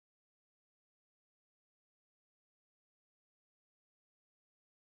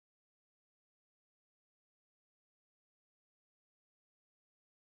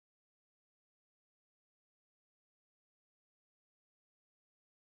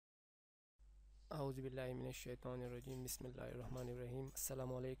Auzubillahiminash-shaytanir-rajim. Bismillahir-rahmanir-rahim.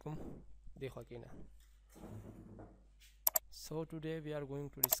 Assalamu alaikum. देखो कि ना. So today we are going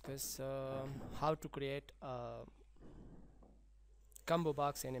to discuss how to create a combo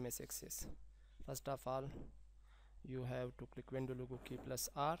box in MS Access. First of all, you have to click window logo key plus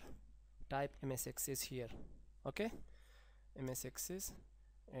R, type MS Access here. Okay, MS Access,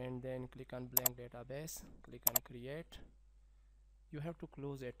 and then click on blank database, click on create. You have to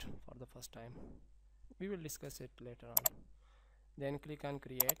close it for the first time. We will discuss it later on. Then click on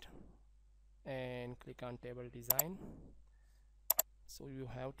create and click on table design. So you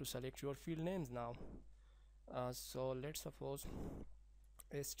have to select your field names now. So let's suppose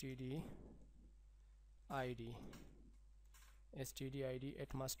std id.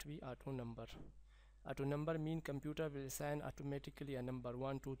 It must be auto number. Auto number mean computer will assign automatically a number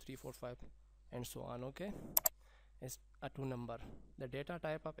 1 2 3 4 5 and so on. Okay, auto number. The data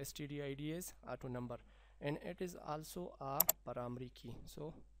type of std id is auto number, and it is also a primary key.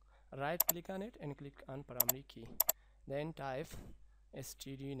 So right click on it and click on primary key, then type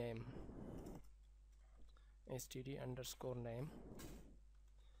std name, std underscore name,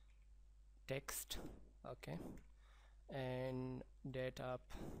 text. Okay, and date of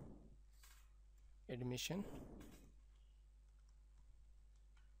admission,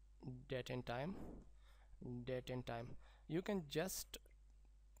 date and time. You can just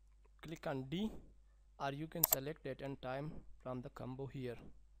click on D, or you can select date and time from the combo here.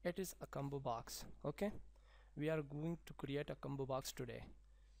 It is a combo box. Okay, we are going to create a combo box today.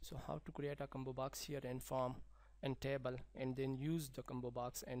 So how to create a combo box here in form and table, and then use the combo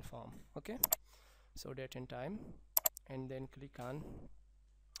box and form. Okay, so date and time, and then click on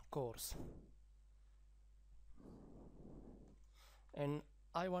course, and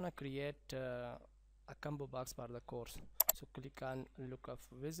I want to create a combo box for the course. So click on Lookup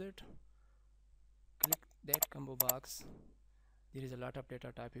Wizard, click that combo box. There is a lot of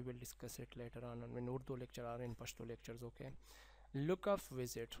data type, we will discuss it later on in Urdu lecture or in Pashto lectures. Okay, Lookup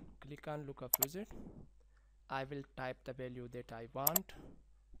Wizard, click on Lookup Wizard. I will type the value that I want,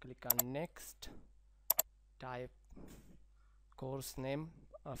 click on next, type course name,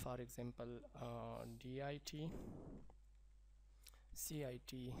 for example DIT,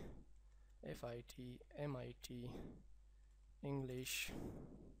 CIT, FIT, MIT, English,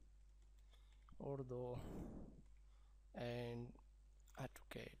 Urdu, and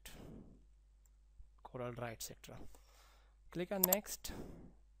AutoCAD, CorelDRAW, etc. Click on next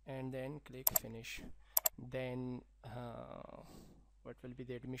and then click finish. Then what will be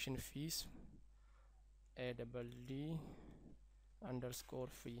the admission fees? ADD underscore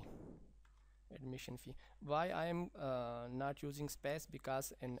fee, admission fee. Why I am not using space?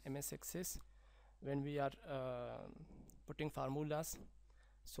 Because in MS Access, when we are putting formulas,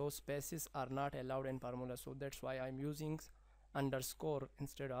 so spaces are not allowed in formula, so that's why I'm using underscore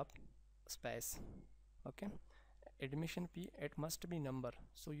instead of space. Okay, admission fee, it must be number,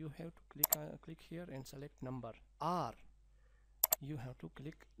 so you have to click here and select number, or you have to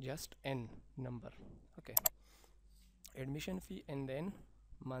click just n number. Okay, admission fee, and then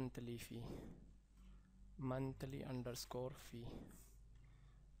monthly fee, monthly underscore fee,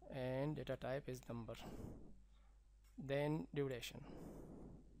 and data type is number, then duration,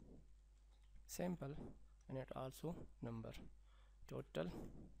 simple, and it also number, total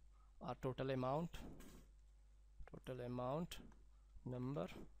or total amount, number,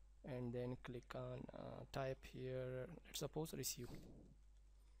 and then click on type here, let's suppose receive,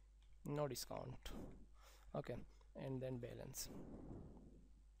 no discount. Okay, and then balance.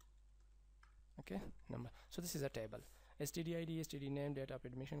 Okay, number. So this is a table: std id, std name, date of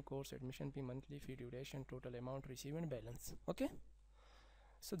admission, course, admission fee, monthly fee, duration, total amount, receive, and balance. Okay,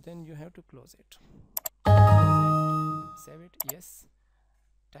 so then you have to close it, save it, yes,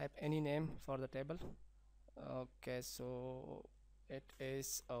 type any name for the table. Okay, so it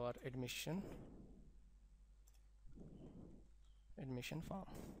is our admission form,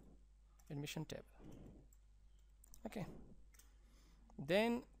 admission table. Okay,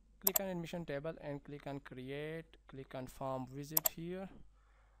 then click on admission table and click on create, click on form wizard here,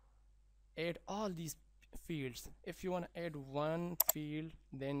 add all these fields. If you want to add one field,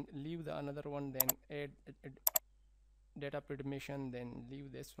 then leave the another one, then add date of admission, then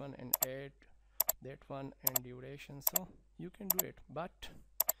leave this one and add that one, and duration. So you can do it, but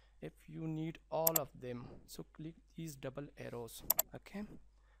if you need all of them, so click these double arrows. Okay,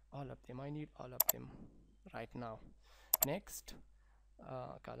 all of them, I need all of them right now. Next,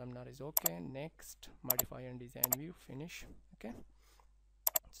 columnar is okay, next, modify and design view, finish. Okay,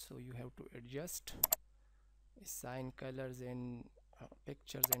 so you have to adjust, assign colors and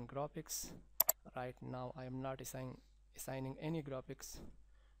pictures and graphics, Right now I am not assigning any graphics.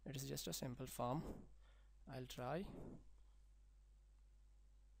 It is just a simple form. I'll try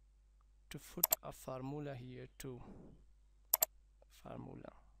to put a formula here too.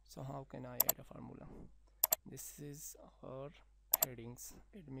 Formula. So how can I add a formula? This is our headings,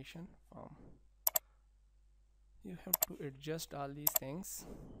 admission form. You have to adjust all these things.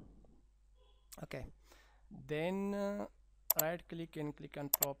 Okay, then right click and click on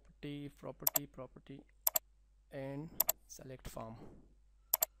property, and select form.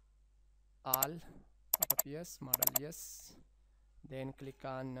 All pop-up yes, model yes. Then click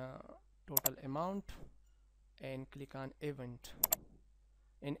on total amount and click on event.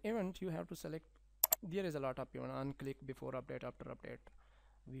 In event you have to select, there is a lot of event, on click, before update, after update.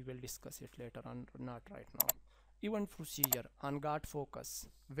 We will discuss it later on, not right now. Event procedure, on guard focus.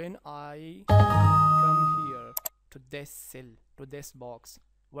 When I come here to this cell, to this box,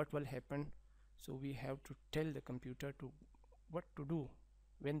 what will happen? So we have to tell the computer to what to do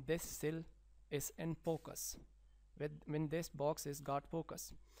when this cell is in focus, when this box is got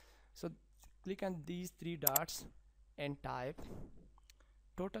focus. So click on these three dots and type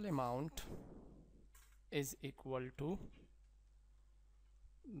total amount is equal to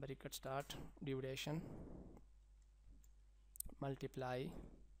bracket start duration multiply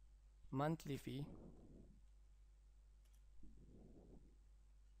monthly fee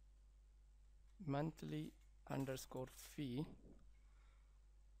monthly underscore fee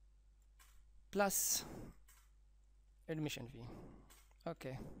plus admission fee.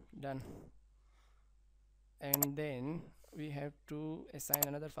 Okay, done. And then we have to assign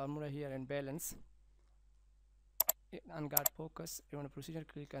another formula here and balance. On guard focus, you want a procedure,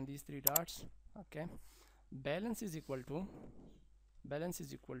 click on these three dots. Okay, balance is equal to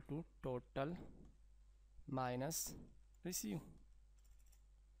total minus receive.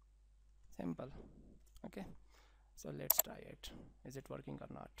 Simple. Okay, so let's try it. Is it working or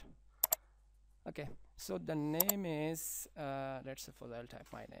not? Okay, so the name is let's suppose I'll type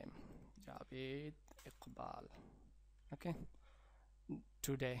my name, Javed Iqbal. Okay,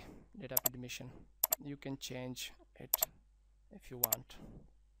 today date of admission, you can change it if you want.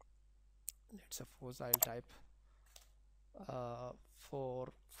 Let's suppose I'll type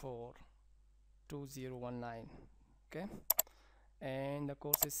 442019. okay, and the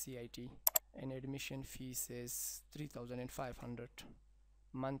course is CIT and admission fees is 3,500,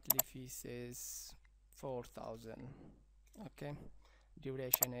 monthly fees is 4,000. okay,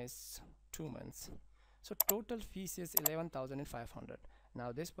 duration is 2 months. So total fees is 11,500.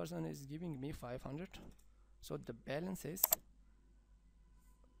 Now this person is giving me 500, so the balance is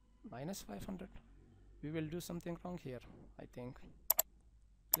minus 500. We will do something wrong here, I think.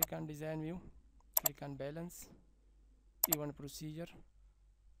 Click on design view, click on balance, event procedure,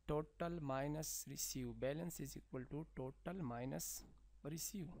 total minus receive. Balance is equal to total minus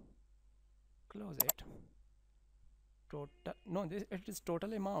receive. Close it. Total, no, this it is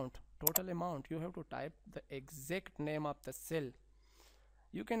total amount. You have to type the exact name of the cell.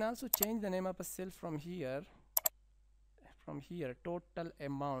 You can also change the name of a cell from here, total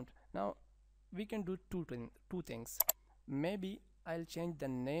amount. Now we can do two things. Maybe I'll change the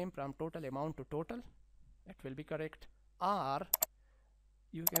name from total amount to total, it will be correct, or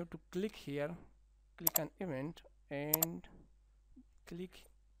you have to click here, click on event and click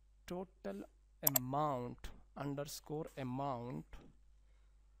total amount underscore amount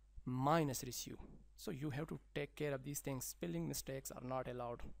minus receive. So you have to take care of these things. Spelling mistakes are not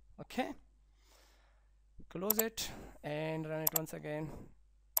allowed. Okay, close it and run it once again.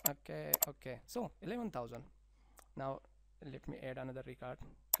 Okay, so 11,000. Now let me add another record.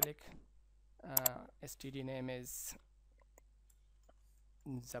 Click std name is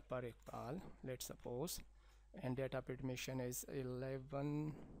Javed Iqbal, let's suppose, and date of admission is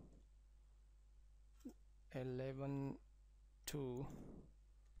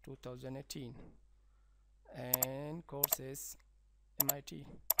 11/2/2018 and course is MIT,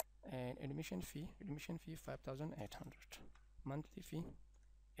 and admission fee 5,800, monthly fee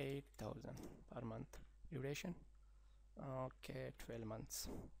 8,000 per month, duration okay 12 months.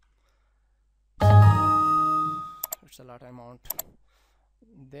 It's a lot amount.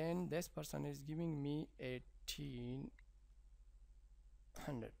 Then this person is giving me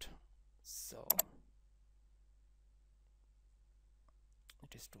 1,800, so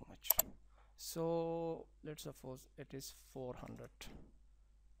it is too much. So let's suppose it is 400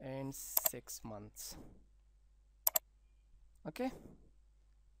 and 6 months. Okay,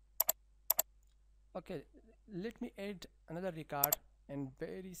 let me add another record, and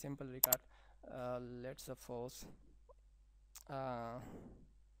very simple record. Let's suppose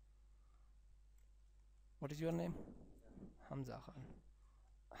What is your name? Hamza Khan.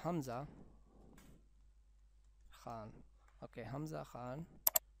 Hamza Khan. Okay, Hamza Khan.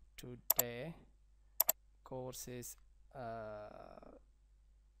 Today course is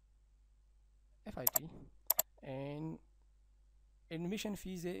FIT, and admission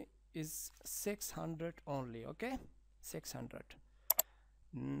fees is 600 only. Okay, 600.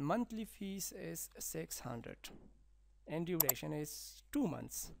 Monthly fees is 600 and duration is 2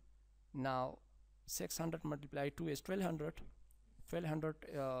 months. Now 600 multiplied 2 is 1200. 1200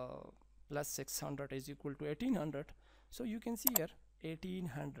 plus 600 is equal to 1800. So you can see here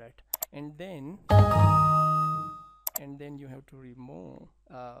 1800, and then you have to remove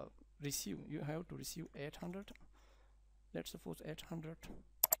receive, you have to receive 800. Let's suppose 800,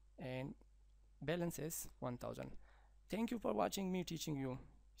 and balance is 1000. Thank you for watching me teaching you.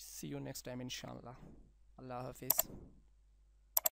 See you next time inshallah. Allah Hafiz.